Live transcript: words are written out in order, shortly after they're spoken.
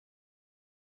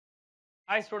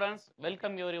Hi students,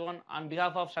 welcome everyone on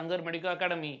behalf of Shankar Medical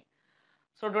Academy.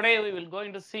 So today we will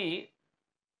going to see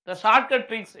the shortcut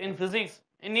tricks in physics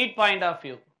in NEET point of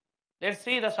view. Let's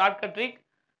see the shortcut trick.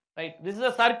 Right, this is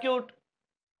a circuit.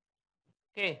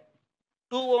 Okay,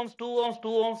 2 ohms, 2 ohms, 2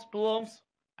 ohms, 2 ohms,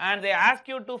 and they ask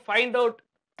you to find out.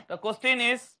 The question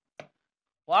is,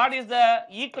 what is the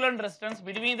equivalent resistance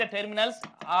between the terminals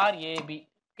RAB?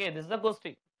 Okay, this is the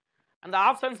question. And the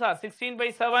options are 16 by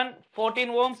 7, 14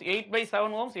 ohms, 8 by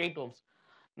 7 ohms, 8 ohms.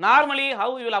 Normally,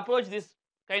 how we will approach this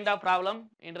kind of problem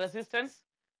in resistance?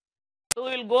 So,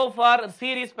 we will go for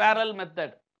series parallel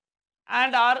method,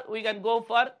 and or we can go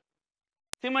for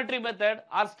symmetry method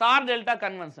or star delta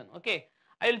convention. Okay,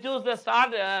 I will choose the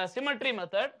star symmetry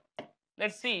method.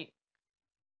 Let's see.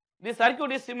 This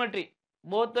circuit is symmetry.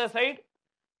 Both the side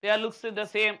they are looks the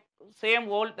same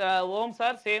volt ohms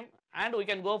are same, and we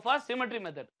can go for symmetry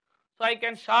method. So I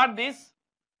can short this,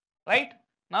 right?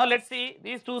 Now let's see,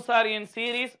 these two are in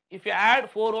series. If you add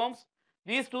 4 ohms,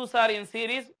 these two are in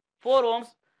series 4 ohms,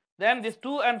 then these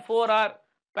 2 and 4 are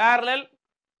parallel.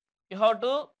 You have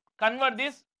to convert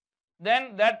this,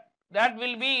 then that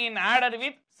will be in added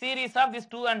with series of this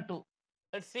 2 and 2.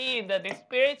 Let's see in the next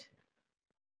page.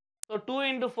 So 2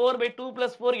 into 4 by 2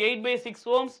 plus 4, 8 by 6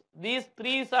 ohms. These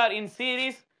 3's are in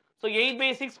series. So 8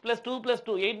 by 6 plus 2 plus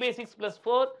 2, 8 by 6 plus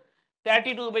 4,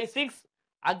 32 by 6.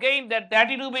 Again that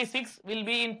 32 by 6 will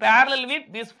be in parallel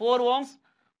with this 4 ohms.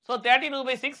 So 32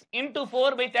 by 6 into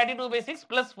 4 by 32 by 6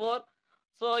 plus 4.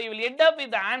 So you will end up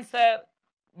with the answer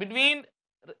between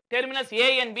terminals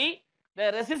A and B.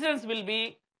 The resistance will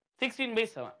be 16 by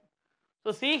 7.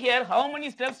 So see here how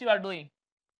many steps you are doing.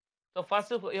 So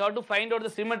first you have to find out the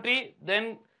symmetry, then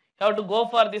you have to go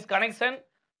for this connection,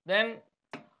 then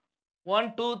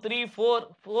 1, 2, 3,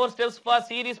 4 steps for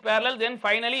series parallel, then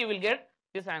finally you will get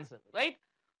this answer, right?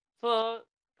 So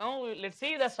now let's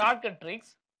see the shortcut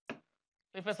tricks.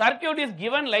 If a circuit is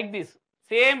given like this,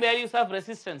 same values of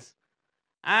resistance,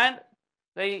 and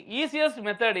the easiest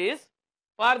method is,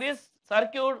 for this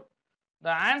circuit,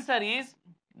 the answer is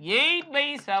 8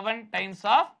 by 7 times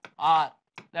of R.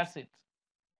 That's it.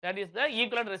 That is the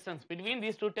equivalent resistance between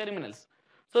these two terminals.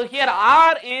 So here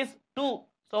R is 2.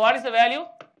 So what is the value?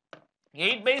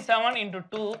 8 by 7 into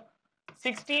 2,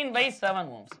 16 by 7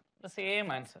 ohms. The same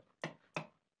answer.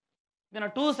 Then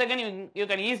in 2 seconds you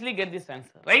can easily get this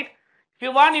answer, right? If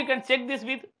you want, you can check this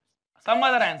with some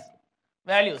other answer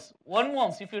values. 1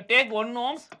 ohms. If you take 1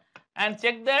 ohms and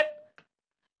check that,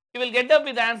 you will get up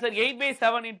with the answer 8 by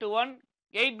 7 into 1,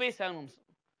 8 by 7 ohms.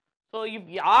 So if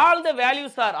all the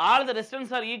values are, all the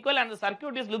resistance are equal and the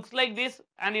circuit is looks like this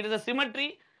and it is a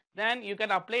symmetry, then you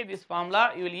can apply this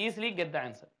formula, you will easily get the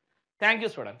answer. Thank you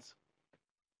students.